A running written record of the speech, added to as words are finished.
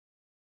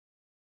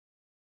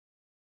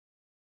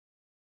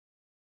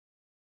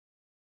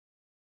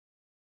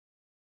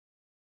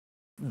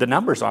the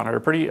numbers on it are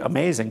pretty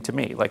amazing to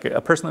me. Like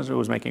a person who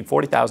was making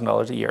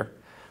 $40,000 a year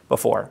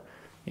before,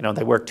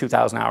 they work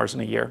 2,000 hours in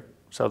a year,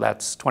 so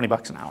that's 20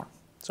 bucks an hour.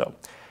 So,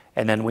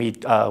 and then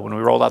when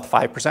we rolled out the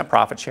 5%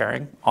 profit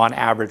sharing, on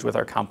average with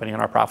our company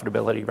and our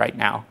profitability right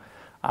now,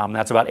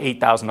 that's about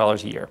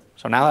 $8,000 a year.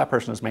 So now that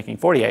person is making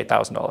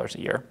 $48,000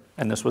 a year,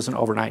 and this was an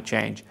overnight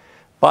change,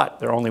 but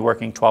they're only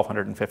working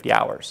 1,250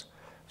 hours.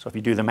 So if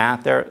you do the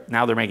math there,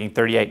 now they're making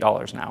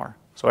 $38 an hour.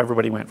 So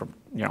everybody went from,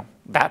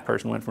 that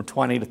person went from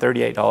 $20 to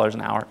 $38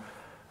 an hour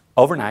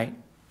overnight,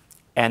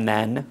 and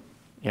then,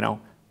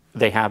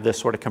 they have this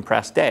sort of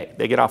compressed day.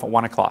 They get off at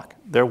 1 o'clock.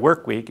 Their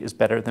work week is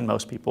better than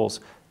most people's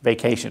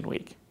vacation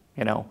week,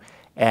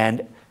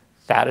 and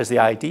that is the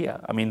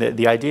idea. I mean,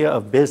 the idea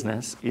of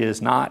business is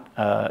not,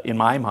 in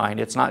my mind,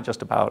 it's not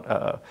just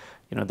about,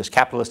 this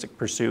capitalistic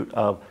pursuit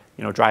of,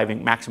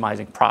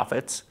 maximizing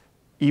profits,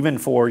 even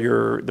for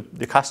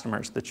the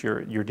customers that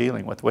you're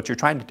dealing with. What you're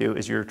trying to do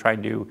is you're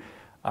trying to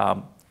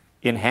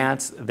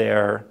enhance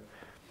their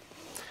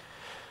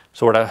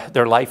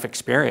life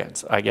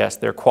experience, I guess,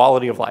 their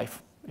quality of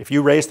life. If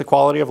you raise the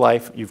quality of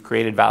life, you've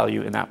created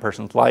value in that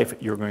person's life,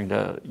 you're going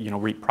to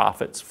reap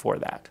profits for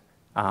that.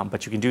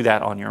 But you can do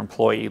that on your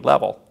employee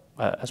level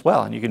as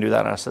well, and you can do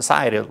that on a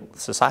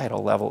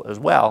societal level as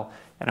well.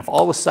 And if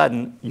all of a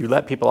sudden you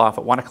let people off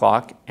at 1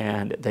 o'clock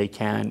and they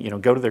can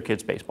go to their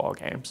kids' baseball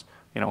games,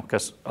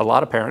 because a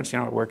lot of parents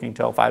are working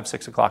till 5,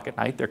 6 o'clock at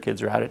night, their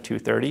kids are out at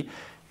 2:30,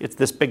 it's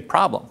this big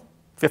problem.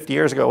 50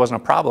 years ago it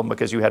wasn't a problem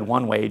because you had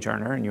one wage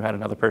earner and you had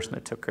another person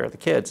that took care of the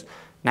kids.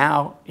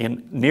 Now,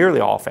 in nearly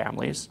all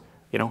families,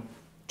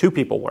 2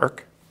 people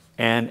work,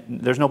 and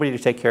there's nobody to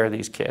take care of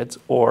these kids,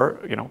 or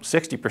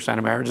 60%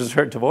 of marriages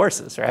are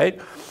divorces, right?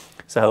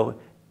 So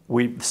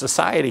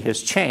society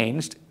has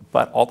changed,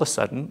 but all of a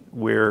sudden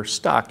we're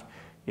stuck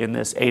in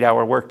this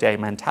 8-hour workday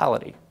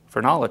mentality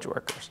for knowledge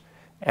workers.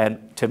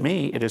 And to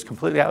me, it is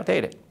completely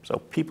outdated.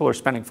 So people are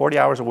spending 40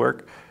 hours of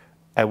work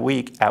a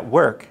week at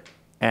work,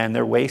 and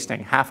they're wasting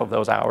half of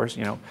those hours,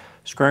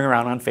 screwing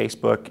around on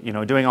Facebook,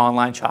 doing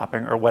online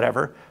shopping or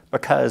whatever,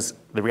 because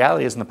the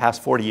reality is in the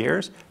past 40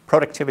 years,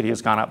 productivity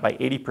has gone up by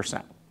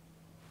 80%.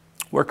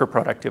 Worker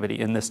productivity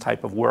in this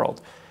type of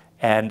world.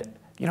 And,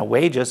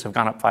 wages have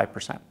gone up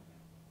 5%.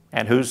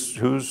 And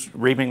who's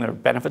reaping the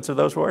benefits of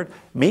those rewards?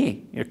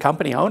 Me, your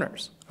company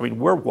owners. I mean,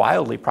 we're a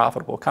wildly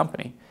profitable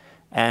company.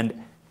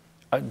 And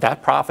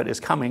that profit is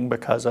coming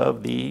because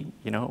of the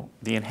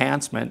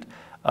enhancement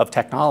of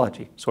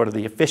technology, sort of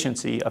the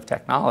efficiency of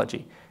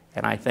technology.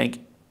 And I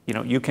think,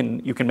 you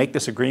can make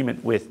this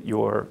agreement with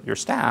your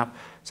staff,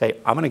 say,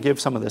 I'm going to give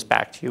some of this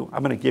back to you.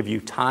 I'm going to give you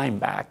time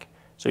back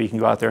so you can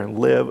go out there and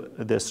live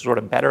this sort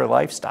of better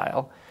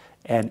lifestyle.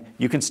 And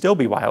you can still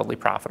be wildly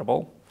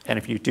profitable. And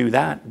if you do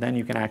that, then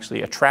you can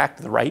actually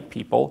attract the right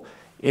people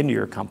into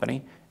your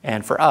company.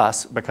 And for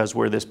us, because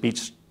we're this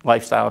beach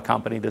lifestyle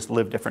company, this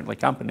live differently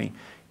company,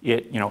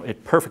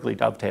 it perfectly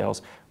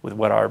dovetails with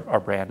what our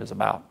brand is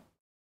about.